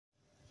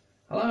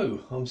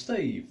Hello, I'm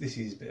Steve. This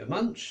is a bit of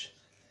munch,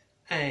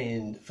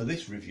 and for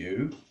this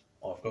review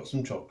I've got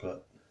some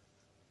chocolate.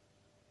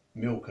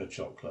 Milka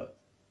chocolate.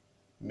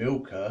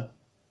 Milka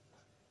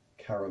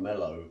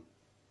Caramelo.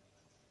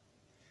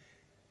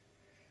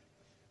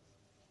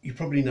 You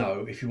probably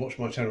know, if you watch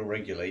my channel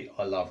regularly,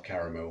 I love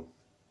caramel.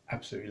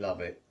 Absolutely love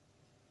it.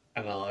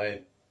 And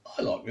I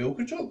like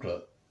Milka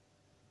chocolate.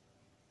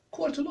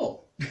 Quite a lot.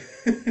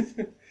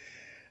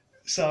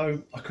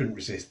 So I couldn't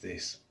resist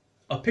this.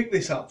 I picked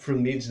this up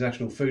from the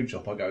international food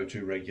shop I go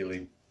to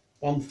regularly.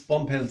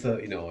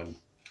 £1.39.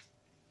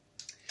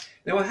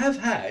 Now I have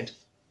had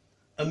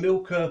a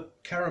Milka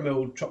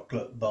caramel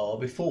chocolate bar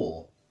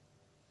before,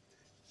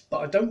 but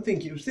I don't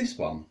think it was this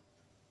one.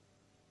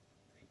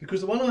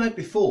 Because the one I had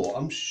before,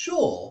 I'm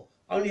sure,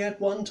 only had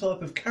one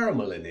type of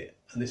caramel in it,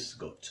 and this has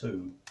got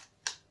two.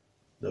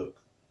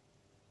 Look.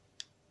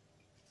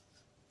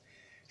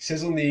 It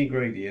says on the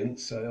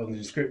ingredients, on the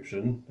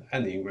description,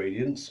 and the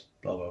ingredients,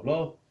 blah blah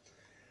blah.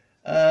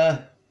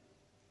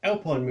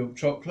 Alpine milk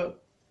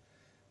chocolate,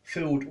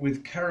 filled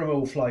with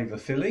caramel flavour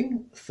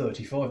filling,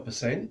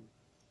 35%,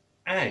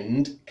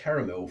 and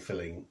caramel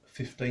filling,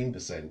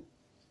 15%.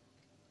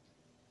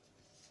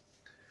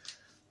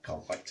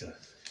 Can't wait to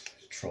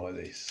try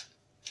this.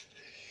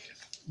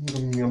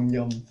 Yum yum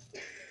yum.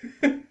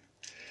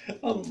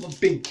 I'm a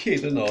big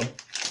kid, aren't I?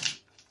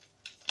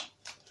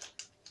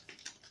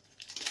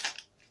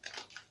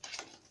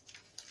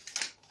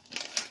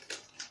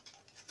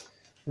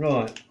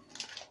 Right.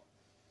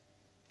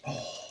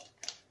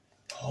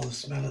 Oh, the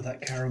smell of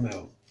that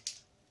caramel.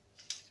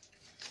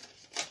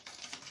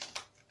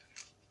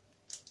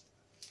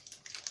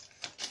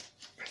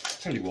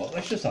 Tell you what,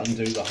 let's just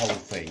undo the whole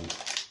thing.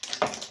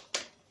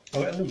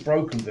 Oh, it hasn't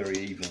broken very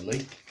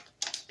evenly.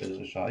 It's a bit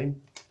of a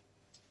shame.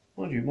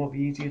 Mind you, it might be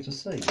easier to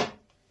see.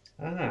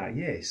 Ah,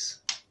 yes.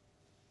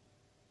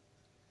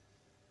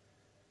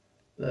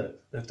 Look,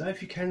 I don't know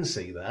if you can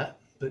see that,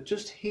 but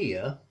just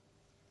here,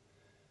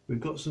 we've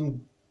got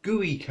some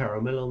gooey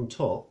caramel on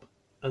top,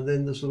 and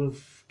then the sort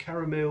of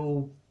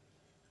caramel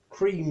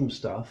cream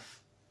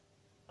stuff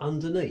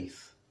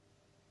underneath.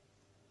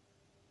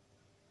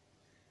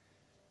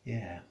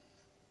 Yeah.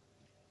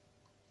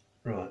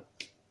 Right.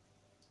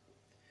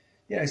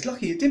 Yeah, it's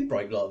lucky it did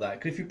break like that,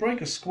 because if you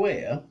break a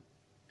square,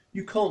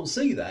 you can't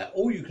see that.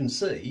 All you can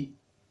see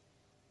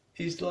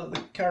is like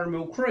the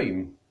caramel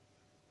cream.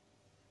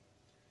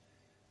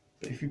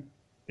 But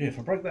if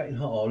I break that in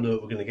half, oh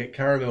look, we're going to get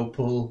caramel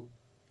pull.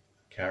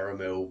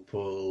 Caramel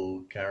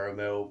pull,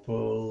 caramel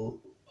pull.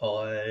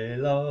 I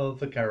love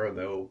the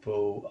caramel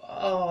pull.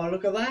 Oh,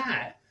 look at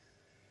that.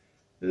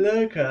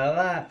 Look at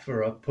that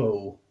for a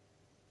pull.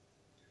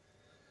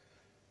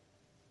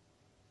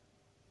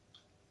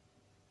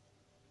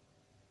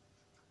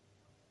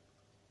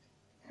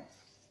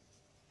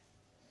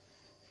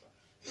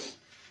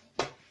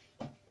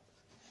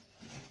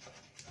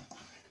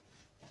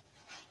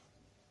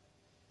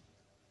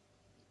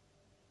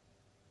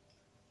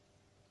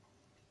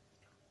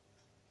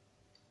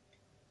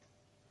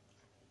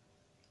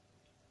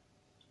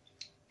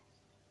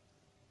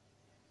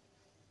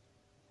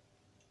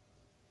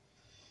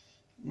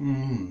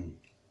 Mmm.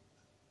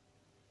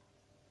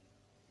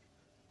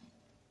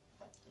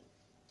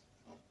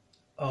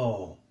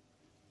 Oh,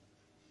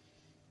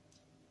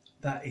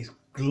 that is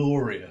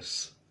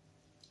glorious.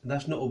 And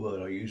that's not a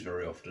word I use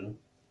very often.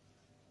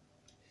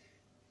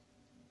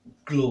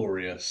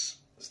 Glorious.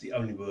 That's the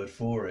only word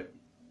for it.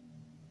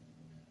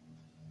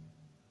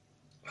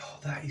 Oh,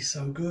 that is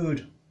so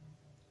good.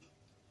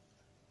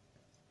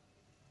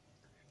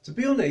 To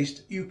be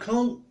honest, you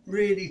can't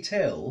really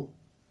tell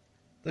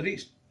that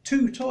it's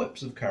two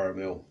types of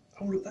caramel.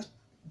 Oh look, that's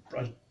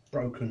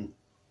broken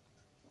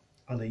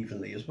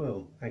unevenly as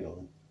well. Hang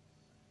on.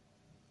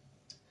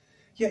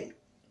 Yeah,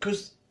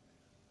 because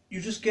you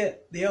just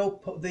get the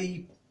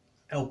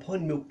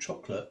Alpine milk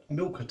chocolate,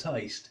 Milka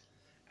taste,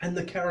 and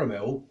the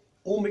caramel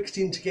all mixed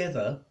in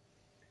together,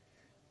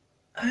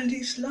 and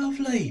it's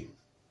lovely.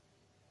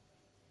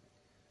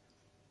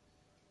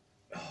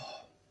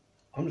 Oh,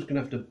 I'm just going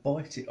to have to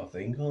bite it, I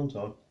think, aren't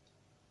I?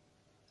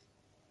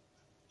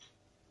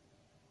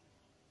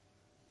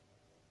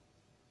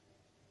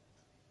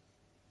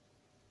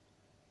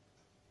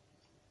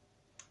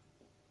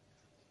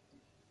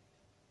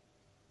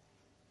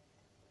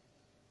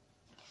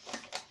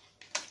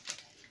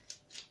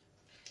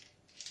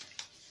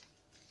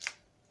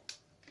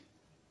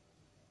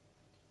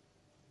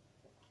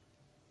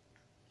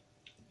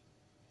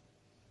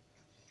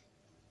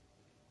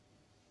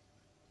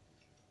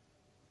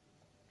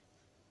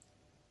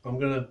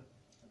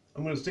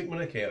 I'm gonna stick my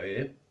neck out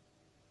here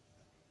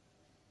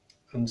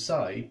and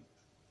say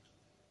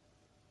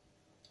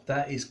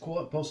that is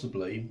quite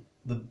possibly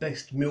the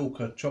best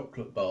Milka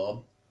chocolate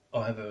bar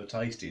I have ever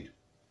tasted.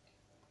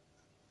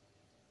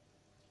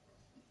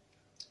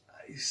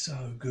 It's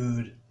so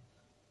good.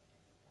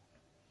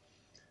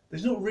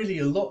 There's not really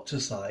a lot to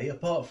say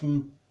apart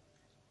from,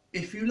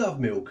 if you love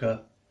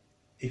Milka,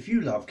 if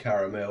you love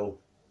caramel,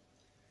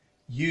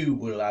 you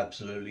will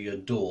absolutely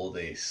adore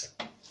this.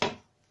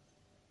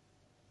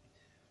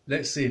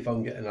 Let's see if I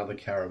can get another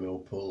caramel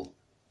pull.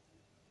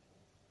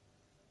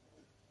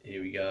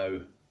 Here we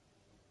go.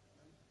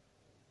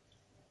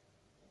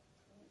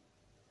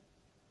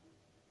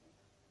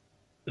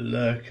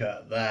 Look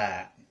at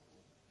that.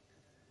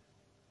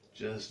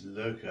 Just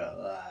look at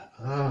that.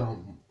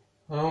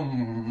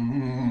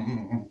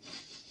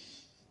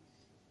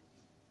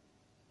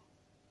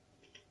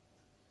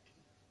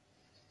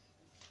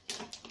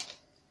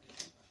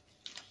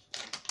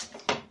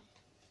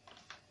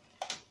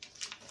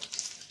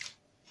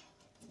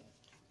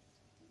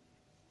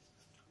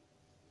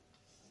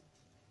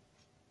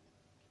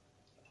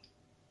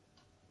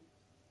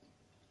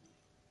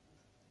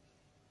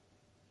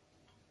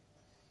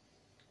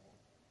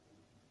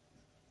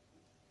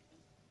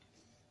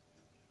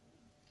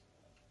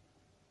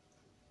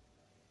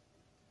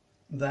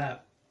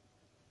 That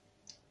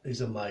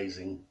is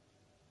amazing.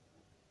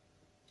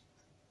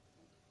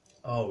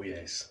 Oh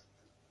yes.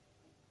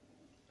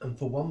 And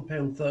for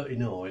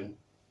 £1.39,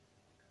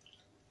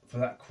 for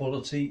that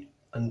quality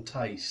and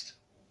taste,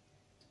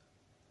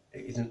 it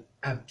is an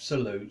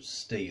absolute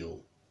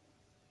steal.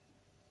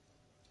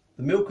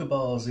 The Milka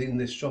bars in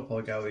this shop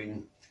I go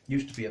in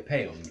used to be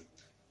 £1,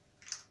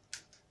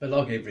 but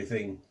like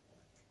everything,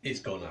 it's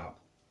gone up.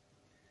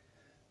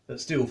 But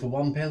still, for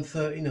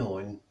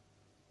 £1.39,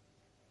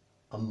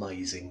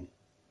 amazing.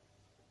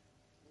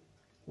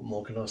 What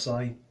more can I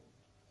say?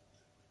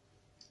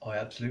 I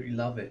absolutely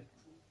love it.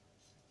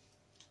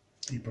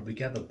 You probably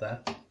gathered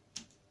that.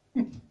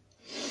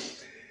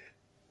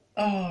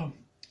 Oh,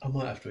 I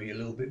might have to eat a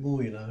little bit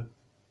more, you know.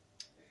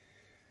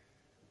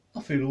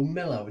 I feel all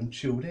mellow and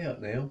chilled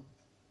out now.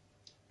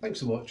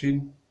 Thanks for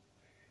watching.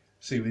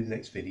 See you in the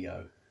next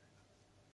video.